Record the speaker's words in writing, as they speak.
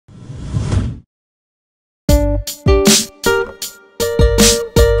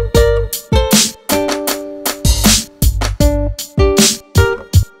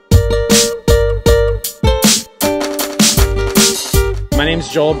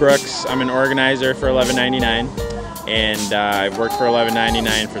Joel Brooks. I'm an organizer for 1199, and I've worked for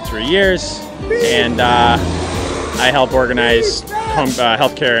 1199 for 3 years, and I help organize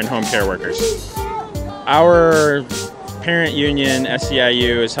healthcare and home care workers. Our parent union,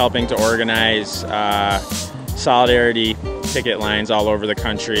 SEIU, is helping to organize solidarity picket lines all over the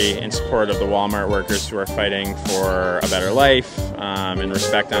country in support of the Wal-Mart workers who are fighting for a better life and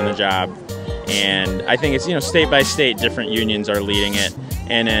respect on the job. And I think it's, state by state, different unions are leading it.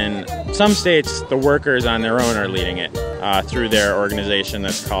 And in some states, the workers on their own are leading it through their organization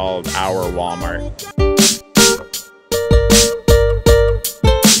that's called Our Wal-Mart.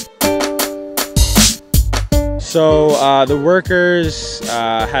 So the workers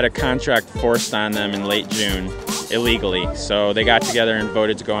had a contract forced on them in late June illegally. So they got together and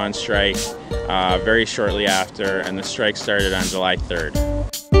voted to go on strike very shortly after, and the strike started on July 3rd.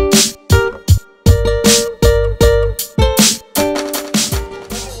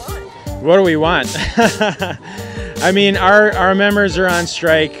 What do we want? I mean, our members are on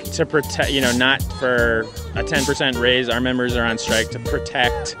strike to protect, not for a 10% raise. Our members are on strike to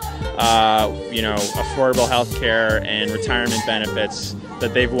protect, affordable health care and retirement benefits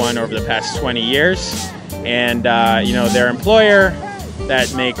that they've won over the past 20 years. And, their employer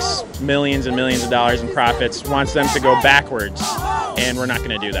that makes millions and millions of dollars in profits wants them to go backwards, and we're not going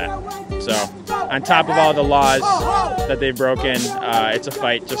to do that. So, on top of all the laws that they've broken, it's a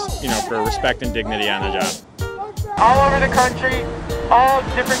fight just, for respect and dignity on the job. All over the country, all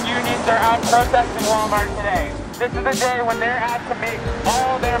different unions are out protesting Walmart today. This is the day when they're out to make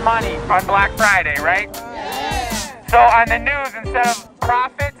all their money on Black Friday, right? Yeah. So on the news, instead of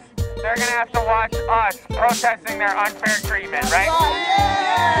profits, they're gonna have to watch us protesting their unfair treatment, right?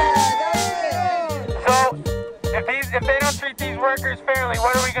 Yeah. So if they don't treat these workers fairly,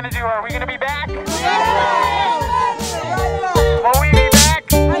 what are we gonna do? Are we gonna be back? Yeah.